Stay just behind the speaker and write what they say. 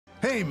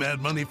Hey, Mad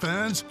Money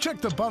fans,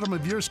 check the bottom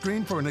of your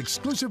screen for an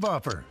exclusive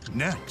offer.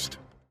 Next.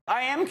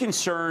 I am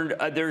concerned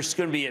there's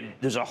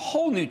a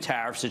whole new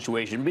tariff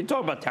situation. We've been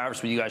talking about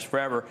tariffs with you guys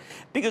forever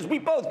because we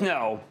both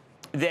know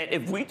that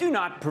if we do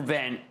not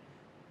prevent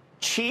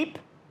cheap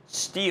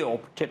steel,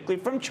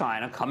 particularly from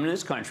China, coming to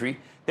this country,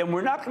 then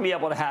we're not going to be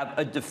able to have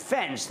a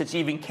defense that's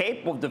even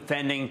capable of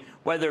defending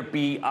whether it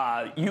be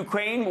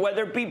Ukraine,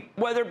 whether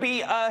it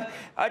be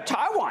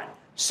Taiwan.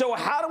 So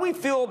how do we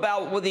feel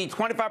about with the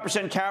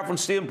 25% tariff on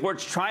steel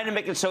imports, trying to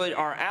make it so that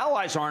our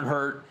allies aren't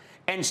hurt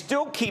and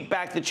still keep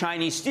back the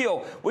Chinese steel,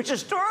 which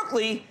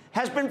historically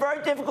has been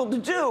very difficult to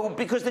do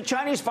because the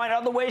Chinese find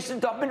other ways to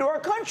dump into our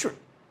country?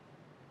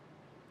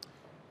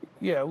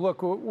 Yeah,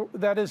 look,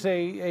 that is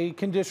a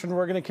condition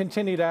we're going to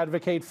continue to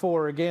advocate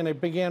for. Again,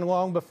 it began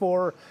long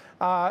before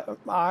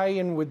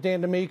and with Dan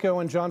D'Amico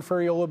and John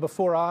Ferriola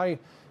before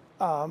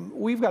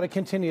we've got to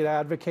continue to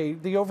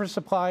advocate. The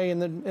oversupply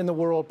in the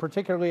world,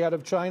 particularly out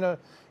of China,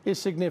 is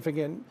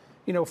significant.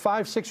 You know,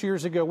 5-6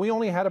 years ago, we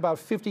only had about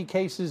 50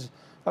 cases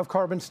of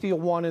carbon steel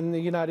one in the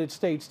United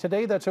States.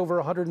 Today, that's over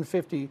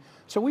 150.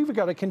 So we've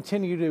got to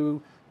continue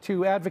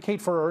to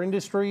advocate for our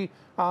industry.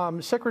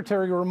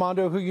 Secretary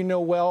Raimondo, who you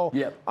know well,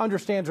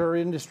 understands our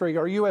industry.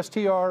 Our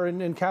USTR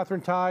and Catherine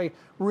Tai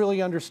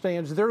really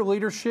understands their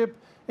leadership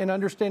in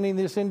understanding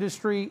this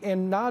industry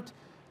and not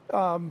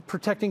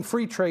protecting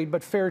free trade,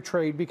 but fair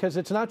trade, because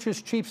it's not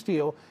just cheap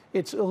steel,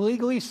 it's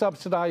illegally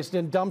subsidized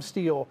and dumb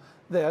steel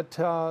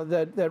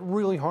that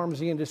really harms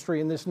the industry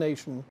in this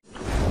nation.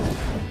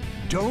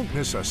 Don't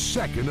miss a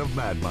second of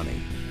Mad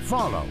Money.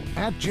 Follow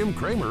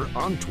 @JimCramer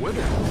on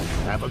Twitter.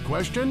 Have a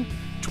question?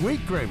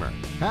 Tweet Kramer.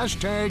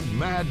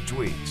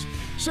 #MadTweets.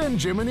 Send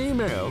Jim an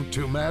email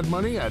to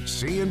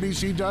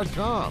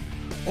madmoney@cnbc.com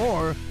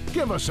or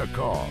give us a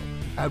call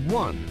at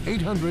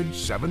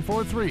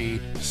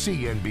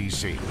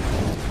 1-800-743-CNBC.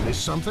 Miss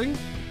something?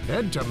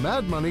 Head to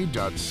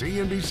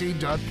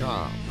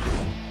madmoney.cnbc.com.